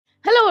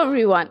Hello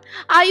everyone,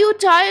 are you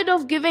tired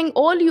of giving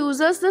all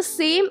users the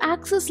same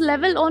access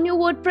level on your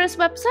WordPress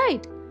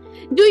website?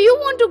 Do you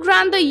want to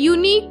grant the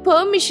unique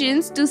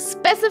permissions to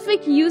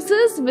specific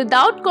users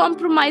without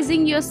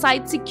compromising your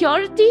site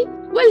security?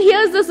 Well,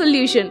 here's the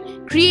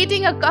solution.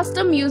 Creating a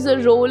custom user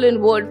role in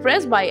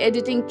WordPress by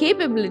editing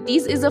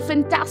capabilities is a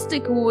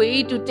fantastic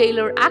way to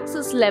tailor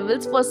access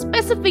levels for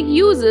specific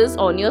users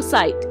on your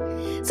site.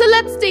 So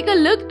let's take a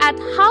look at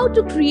how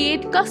to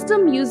create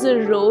custom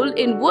user role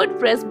in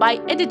WordPress by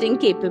editing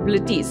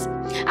capabilities.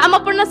 I'm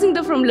Aparna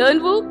Singh from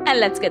LearnWoo, and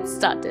let's get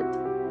started.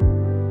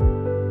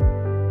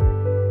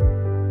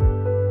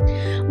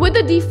 With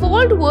the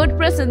default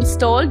WordPress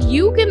installed,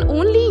 you can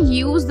only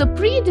use the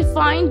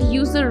predefined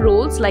user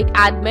roles like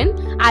admin,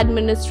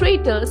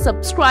 administrator,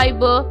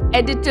 subscriber,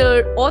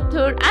 editor,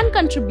 author, and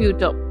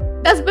contributor.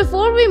 Thus,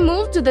 before we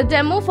move to the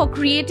demo for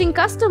creating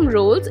custom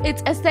roles,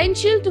 it's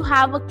essential to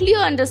have a clear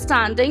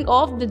understanding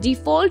of the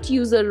default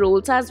user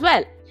roles as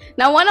well.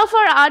 Now, one of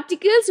our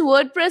articles,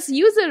 WordPress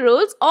user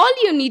roles, all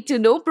you need to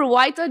know,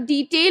 provides a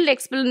detailed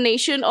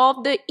explanation of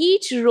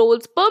each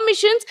role's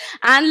permissions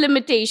and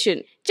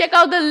limitation. Check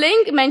out the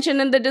link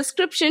mentioned in the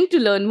description to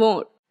learn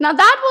more. Now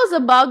that was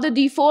about the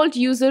default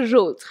user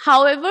roles.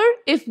 However,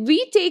 if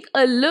we take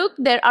a look,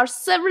 there are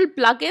several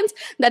plugins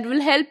that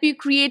will help you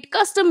create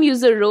custom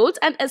user roles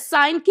and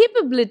assign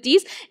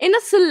capabilities in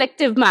a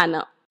selective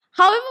manner.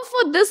 However,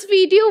 for this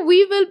video,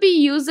 we will be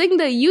using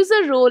the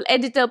User Role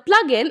Editor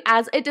plugin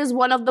as it is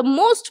one of the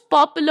most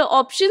popular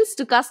options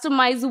to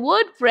customize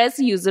WordPress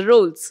user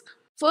roles.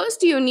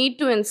 First, you need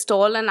to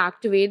install and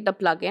activate the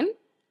plugin.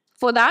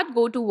 For that,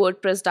 go to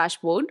WordPress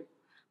dashboard,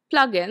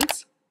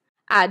 Plugins,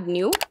 Add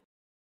New.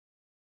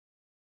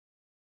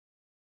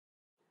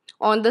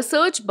 On the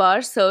search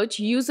bar, search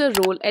User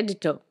Role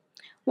Editor.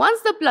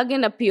 Once the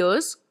plugin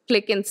appears,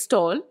 click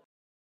Install.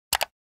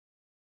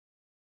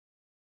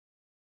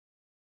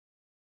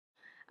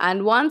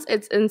 And once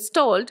it's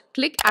installed,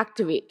 click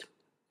Activate.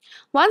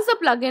 Once the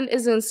plugin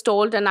is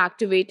installed and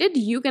activated,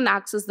 you can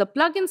access the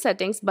plugin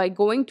settings by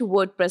going to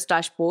WordPress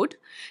dashboard,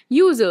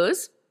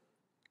 Users,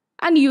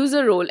 and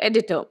User Role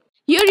Editor.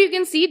 Here you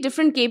can see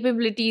different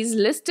capabilities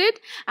listed,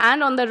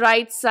 and on the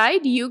right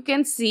side you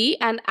can see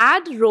an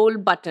Add Role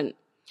button.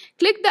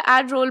 Click the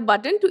Add Role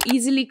button to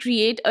easily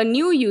create a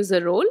new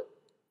user role.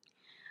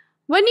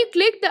 When you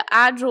click the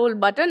Add Role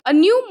button, a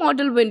new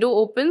model window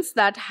opens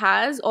that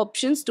has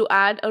options to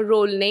add a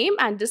role name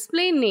and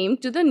display name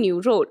to the new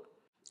role.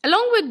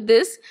 Along with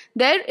this,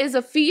 there is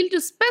a field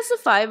to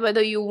specify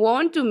whether you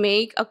want to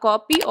make a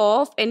copy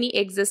of any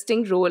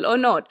existing role or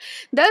not.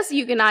 Thus,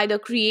 you can either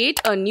create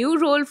a new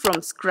role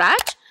from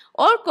scratch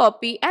or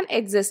copy an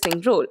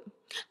existing role.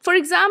 For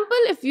example,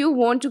 if you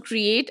want to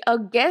create a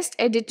guest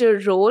editor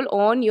role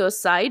on your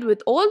site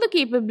with all the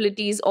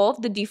capabilities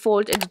of the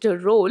default editor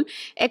role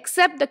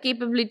except the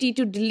capability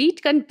to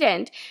delete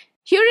content,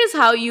 here is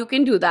how you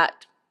can do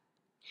that.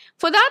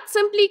 For that,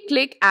 simply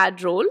click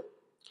Add Role,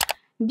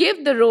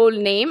 give the role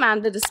name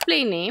and the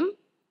display name.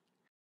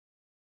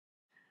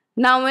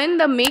 Now in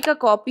the Make a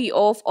Copy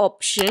of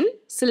option,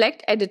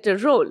 select Editor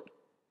Role.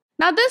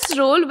 Now this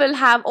role will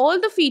have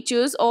all the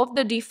features of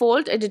the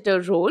default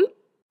editor role.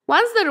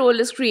 Once the role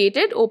is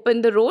created,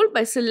 open the role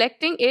by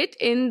selecting it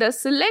in the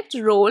Select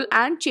Role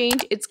and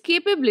change its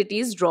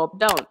capabilities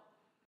drop-down.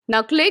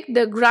 Now click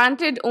the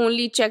Granted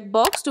Only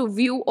checkbox to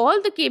view all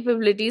the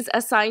capabilities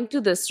assigned to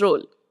this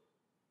role.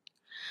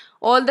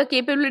 All the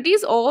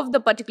capabilities of the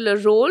particular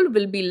role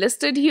will be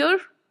listed here.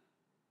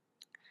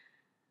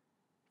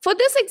 For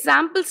this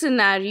example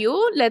scenario,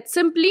 let's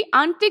simply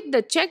untick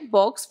the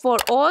checkbox for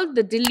all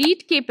the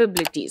delete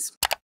capabilities.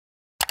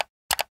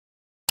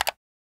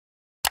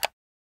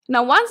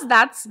 Now once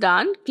that's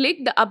done,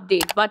 click the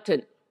Update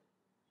button.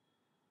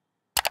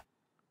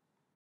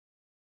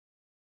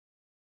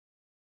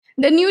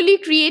 The newly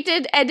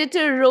created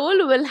editor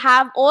role will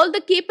have all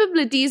the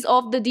capabilities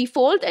of the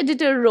default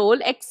editor role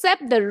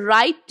except the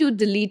right to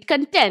delete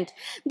content.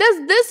 Thus,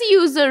 this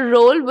user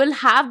role will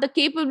have the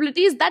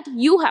capabilities that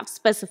you have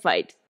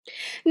specified.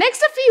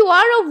 Next, if you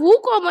are a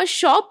WooCommerce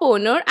shop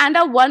owner and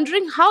are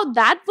wondering how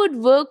that would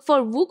work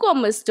for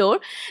WooCommerce store,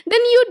 then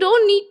you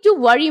don't need to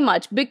worry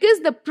much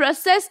because the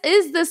process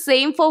is the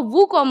same for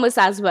WooCommerce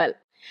as well.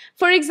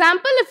 For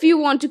example, if you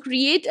want to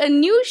create a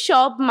new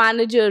shop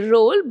manager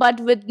role but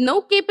with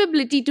no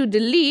capability to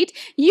delete,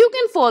 you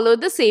can follow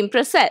the same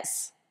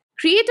process.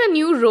 Create a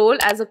new role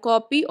as a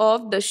copy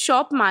of the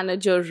shop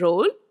manager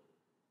role.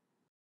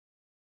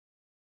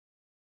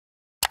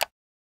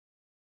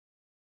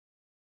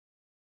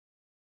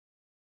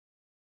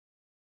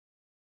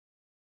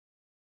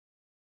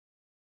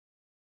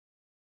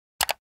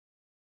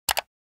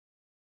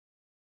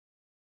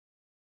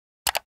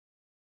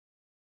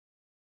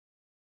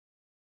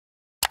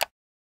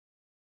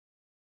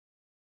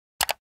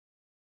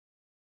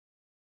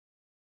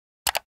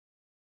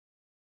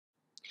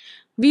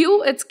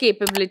 View its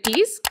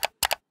capabilities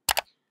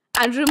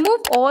and remove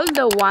all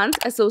the ones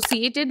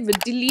associated with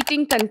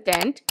deleting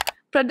content,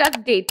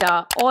 product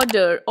data,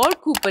 order or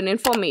coupon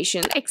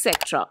information,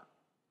 etc.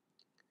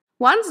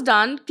 Once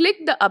done,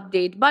 click the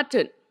Update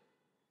button.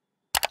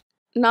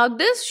 Now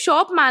this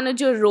shop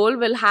manager role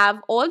will have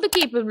all the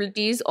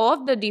capabilities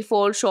of the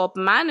default shop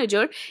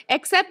manager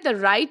except the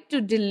right to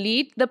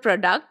delete the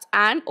products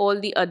and all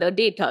the other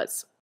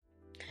datas.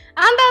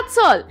 And that's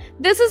all.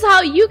 This is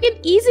how you can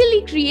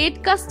easily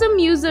create custom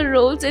user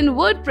roles in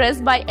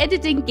WordPress by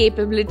editing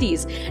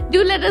capabilities.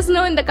 Do let us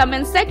know in the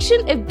comment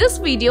section if this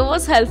video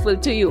was helpful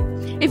to you.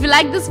 If you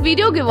like this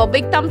video, give a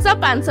big thumbs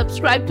up and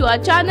subscribe to our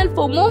channel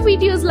for more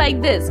videos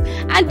like this.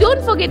 And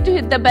don't forget to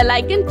hit the bell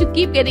icon to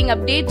keep getting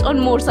updates on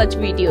more such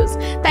videos.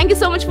 Thank you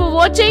so much for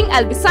watching.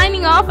 I'll be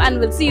signing off and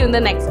we'll see you in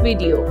the next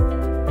video.